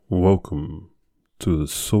Welcome to the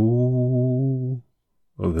Soul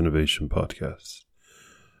of Innovation podcast.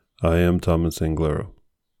 I am Thomas Anglero,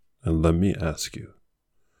 and let me ask you,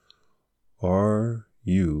 are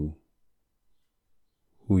you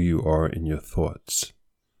who you are in your thoughts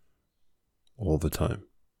all the time?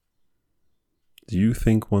 Do you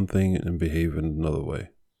think one thing and behave in another way?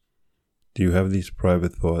 Do you have these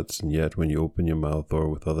private thoughts, and yet when you open your mouth or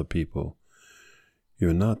with other people,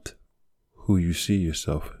 you're not who you see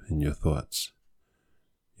yourself in your thoughts?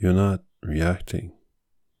 You're not reacting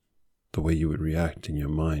the way you would react in your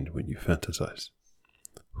mind when you fantasize.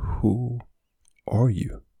 Who are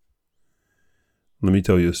you? Let me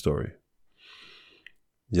tell you a story.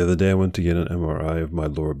 The other day I went to get an MRI of my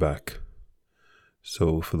lower back.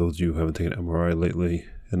 So for those of you who haven't taken an MRI lately,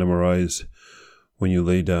 an MRI is when you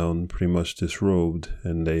lay down pretty much disrobed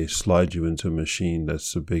and they slide you into a machine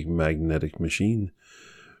that's a big magnetic machine,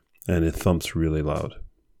 and it thumps really loud.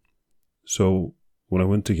 So when I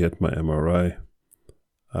went to get my MRI,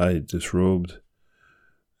 I disrobed,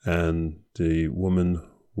 and the woman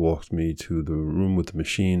walked me to the room with the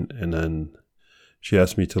machine, and then she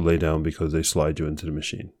asked me to lay down because they slide you into the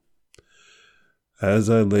machine. As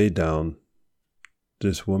I lay down,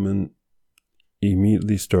 this woman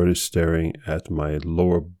immediately started staring at my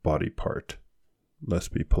lower body part. Let's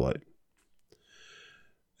be polite.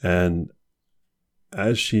 And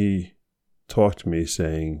as she talked to me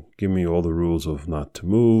saying, give me all the rules of not to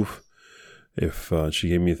move, if she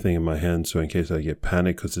gave me a thing in my hand, so in case I get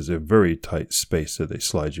panic, because it's a very tight space that they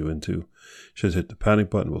slide you into, she says, hit the panic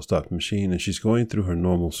button, we'll stop the machine. And she's going through her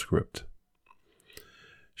normal script.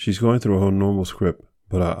 She's going through her normal script,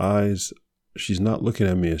 but her eyes, she's not looking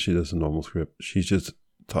at me as she does the normal script. She's just,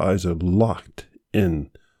 her eyes are locked in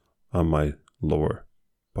on my lower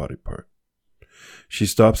body part. She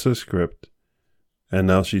stops her script, and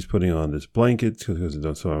now she's putting on this blanket because it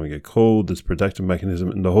doesn't want to get cold, this protective mechanism.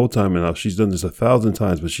 And the whole time, and now she's done this 1,000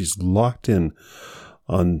 times, but she's locked in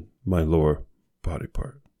on my lower body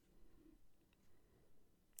part.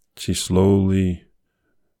 She slowly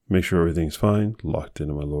makes sure everything's fine, locked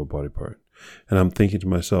into my lower body part. And I'm thinking to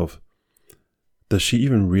myself, does she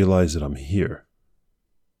even realize that I'm here?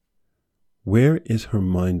 Where is her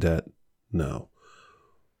mind at now?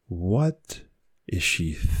 What is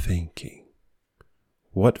she thinking?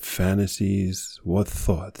 What fantasies, what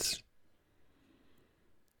thoughts?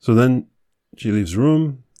 So then she leaves the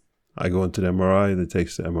room. I go into the MRI. That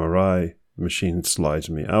takes the MRI. The machine slides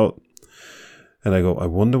me out. And I go, I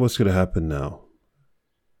wonder what's going to happen now.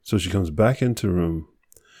 So she comes back into the room.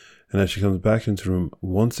 And as she comes back into the room,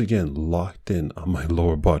 once again locked in on my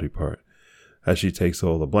lower body part, as she takes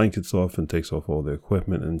all the blankets off and takes off all the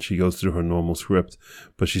equipment, and she goes through her normal script.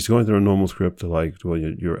 But she's going through her normal script to like, well,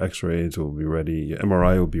 your x-rays will be ready, your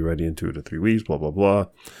MRI will be ready in 2 to 3 weeks, blah, blah, blah.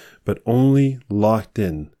 But only locked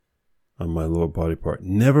in on my lower body part,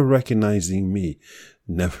 never recognizing me,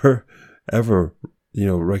 never, ever,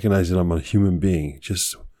 recognizing I'm a human being.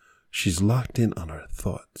 Just, she's locked in on her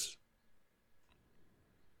thoughts.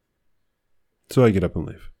 So I get up and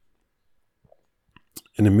leave.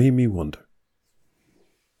 And it made me wonder.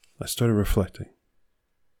 I started reflecting.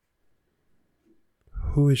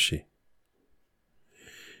 Who is she?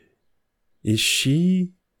 Is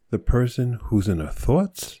she the person who's in her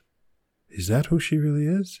thoughts? Is that who she really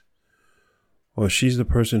is? Or she's the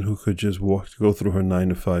person who could just go through her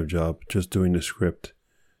 9-to-5 job, just doing the script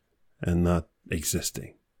and not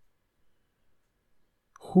existing?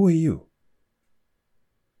 Who are you?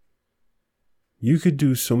 You could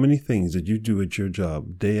do so many things that you do at your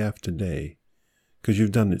job day after day, because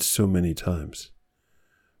you've done it so many times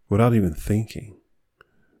without even thinking.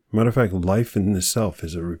 Matter of fact, life in itself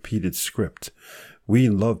is a repeated script. We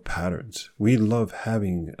love patterns. We love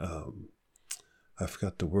having, I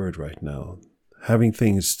forgot the word right now, having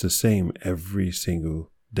things the same every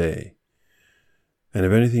single day. And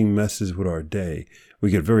if anything messes with our day,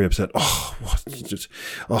 we get very upset.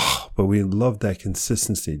 But we love that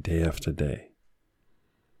consistency day after day.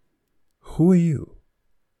 Who are you?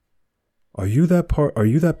 Are you that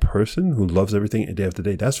person who loves everything day after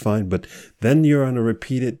day? That's fine, but then you're on a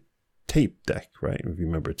repeated tape deck, right? If you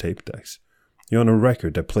remember tape decks. You're on a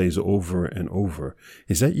record that plays over and over.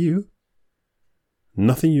 Is that you?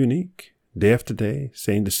 Nothing unique. Day after day,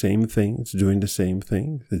 saying the same things, doing the same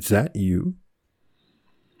things. Is that you?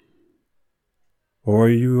 Or are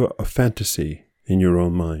you a fantasy in your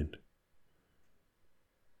own mind?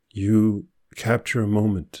 You capture a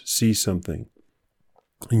moment, see something,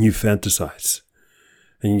 and you fantasize,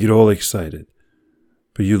 and you get all excited.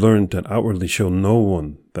 But you learn that outwardly show no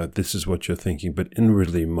one that this is what you're thinking, but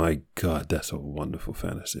inwardly, my God, that's a wonderful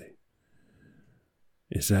fantasy.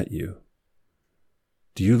 Is that you?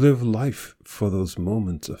 Do you live life for those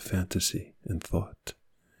moments of fantasy and thought?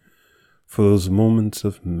 For those moments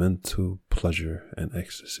of mental pleasure and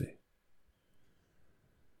ecstasy?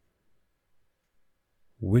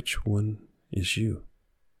 Which one is you?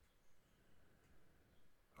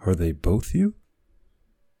 Are they both you?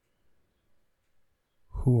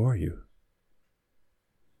 Who are you?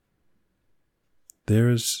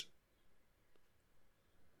 There's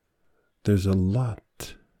a lot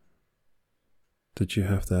that you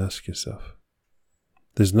have to ask yourself.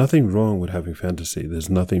 There's nothing wrong with having fantasy. There's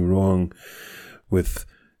nothing wrong with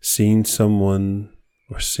seeing someone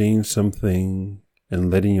or seeing something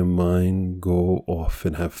and letting your mind go off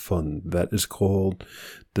and have fun. That is called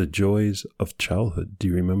the joys of childhood. Do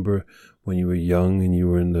you remember when you were young and you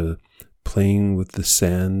were playing with the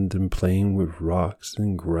sand and playing with rocks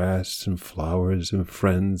and grass and flowers and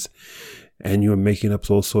friends, and you were making up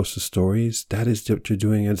all sorts of stories? That is what you're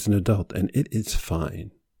doing as an adult, and it is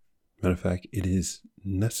fine. Matter of fact, it is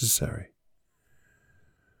necessary.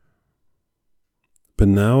 But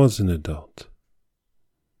now as an adult,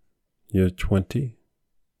 you're 20,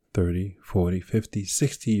 30, 40, 50,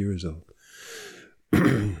 60 years old,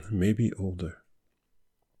 maybe older.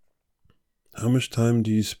 How much time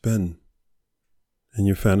do you spend in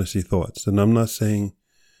your fantasy thoughts? And I'm not saying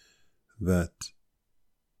that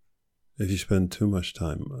if you spend too much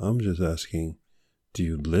time, I'm just asking, do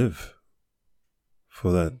you live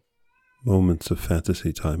for that moments of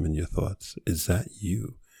fantasy time in your thoughts? Is that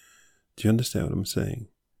you? Do you understand what I'm saying?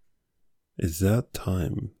 Is that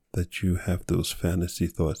time that you have those fantasy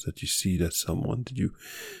thoughts, that you see that someone? Did you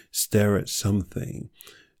stare at something?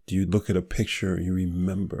 Do you look at a picture and you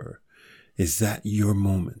remember? Is that your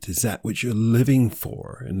moment? Is that what you're living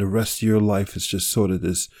for? And the rest of your life is just sort of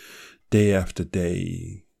this day after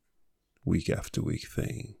day, week after week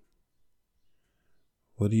thing.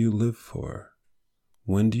 What do you live for?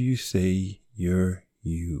 When do you say you're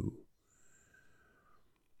you?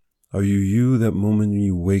 Are you that moment when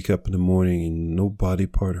you wake up in the morning and no body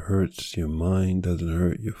part hurts, your mind doesn't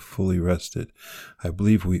hurt, you're fully rested? I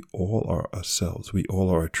believe we all are ourselves. We all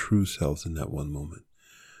are our true selves in that one moment.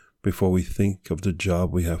 Before we think of the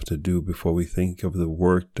job we have to do, before we think of the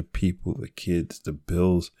work, the people, the kids, the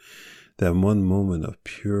bills, that one moment of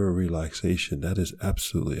pure relaxation, that is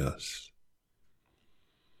absolutely us.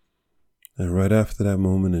 And right after that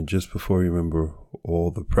moment, and just before you remember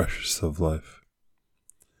all the pressures of life,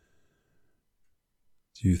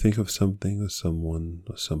 do you think of something or someone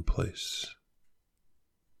or someplace?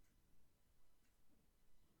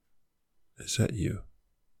 Is that you?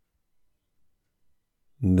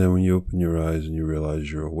 And then when you open your eyes and you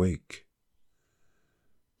realize you're awake,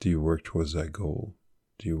 do you work towards that goal?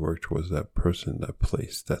 Do you work towards that person, that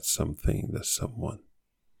place, that something, that someone?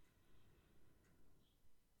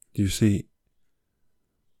 Do you see,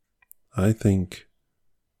 I think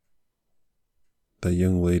that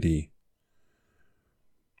young lady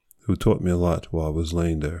who taught me a lot while I was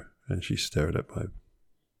laying there and she stared at my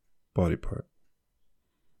body part.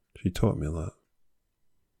 She taught me a lot.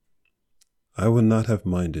 I would not have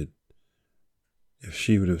minded if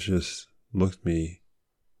she would have just looked me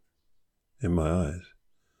in my eyes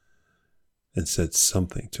and said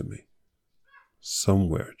something to me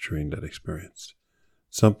somewhere during that experience.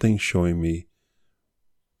 Something showing me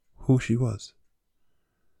who she was.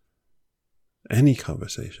 Any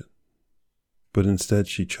conversation. But instead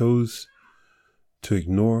she chose to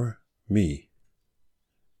ignore me.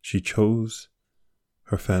 She chose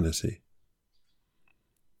her fantasy.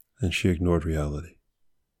 And she ignored reality.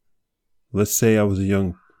 Let's say I was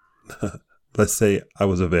let's say I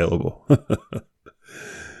was available.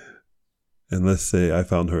 And let's say I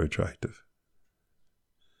found her attractive.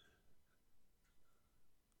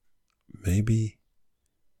 Maybe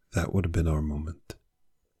that would have been our moment.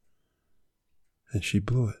 And she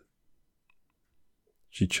blew it.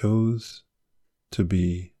 She chose to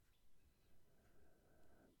be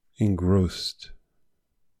engrossed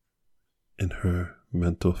in her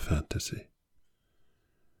mental fantasy,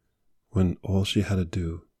 when all she had to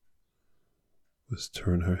do was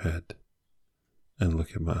turn her head and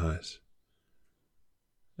look at my eyes,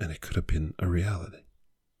 and it could have been a reality.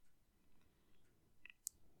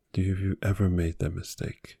 Do you ever made that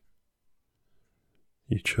mistake?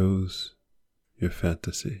 You chose your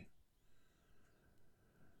fantasy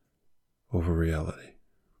over reality.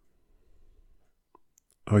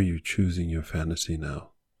 Are you choosing your fantasy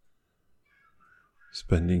now?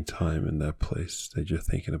 Spending time in that place that you're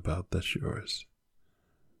thinking about that's yours,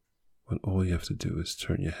 when all you have to do is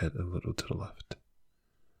turn your head a little to the left,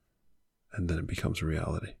 and then it becomes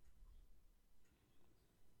reality.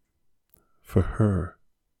 For her,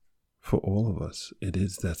 For all of us, it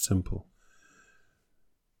is that simple.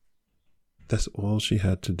 That's all she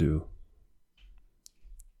had to do,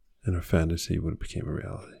 and her fantasy would have become a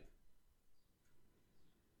reality.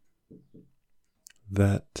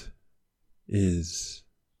 That is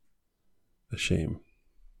a shame,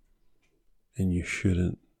 and you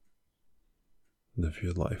shouldn't live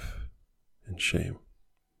your life in shame.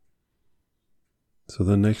 So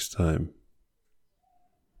the next time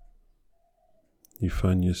you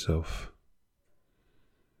find yourself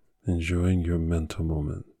enjoying your mental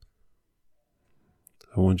moment,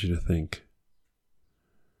 I want you to think,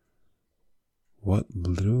 what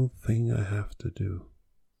little thing I have to do,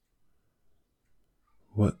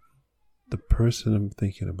 what the person I'm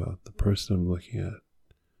thinking about, the person I'm looking at,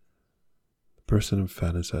 the person I'm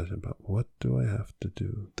fantasizing about, what do I have to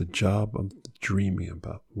do? The job I'm dreaming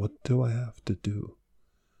about, what do I have to do?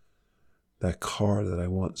 That car that I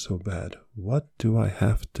want so bad, what do I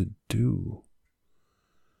have to do?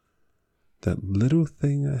 That little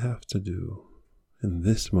thing I have to do in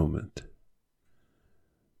this moment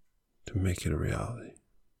to make it a reality.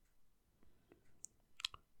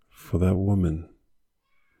 For that woman,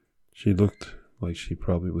 she looked like she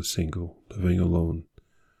probably was single, living alone,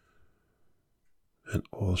 and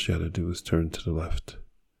all she had to do was turn to the left,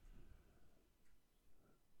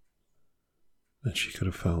 and she could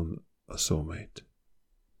have found a soulmate.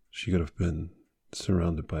 She could have been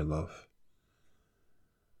surrounded by love.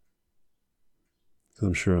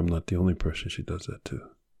 I'm sure I'm not the only person she does that to.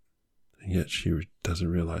 And yet she doesn't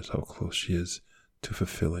realize how close she is to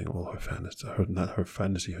fulfilling all her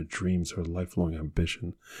fantasy, her dreams, her lifelong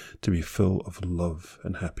ambition to be full of love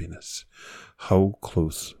and happiness. How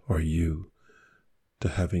close are you to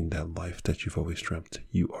having that life that you've always dreamt?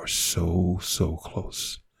 You are so, so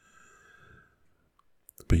close.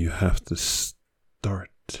 But you have to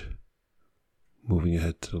start moving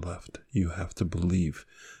ahead to the left. You have to believe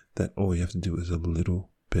that all you have to do is a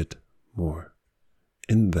little bit more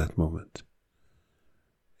in that moment,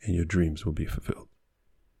 and your dreams will be fulfilled.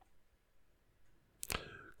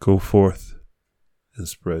 Go forth and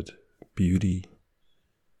spread beauty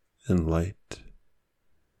and light.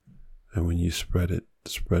 And when you spread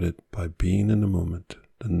it by being in the moment.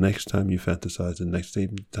 The next time you fantasize, the next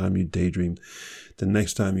time you daydream, the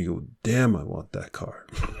next time you go, damn, I want that car,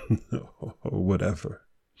 or whatever.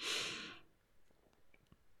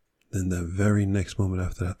 Then the very next moment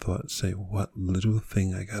after that thought, say, what little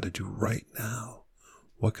thing I got to do right now?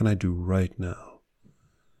 What can I do right now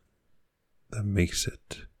that makes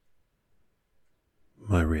it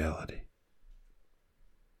my reality?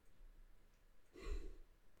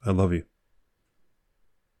 I love you.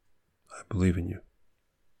 I believe in you.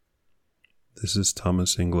 This is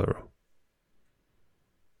Thomas Anglero.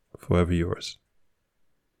 Forever yours.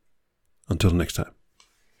 Until next time.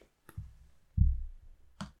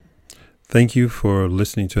 Thank you for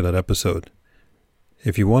listening to that episode.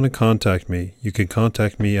 If you want to contact me, you can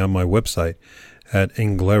contact me on my website at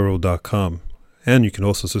anglero.com, and you can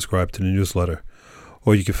also subscribe to the newsletter,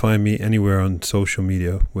 or you can find me anywhere on social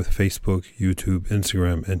media with Facebook, YouTube,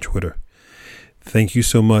 Instagram, and Twitter. Thank you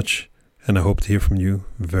so much, and I hope to hear from you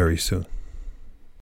very soon.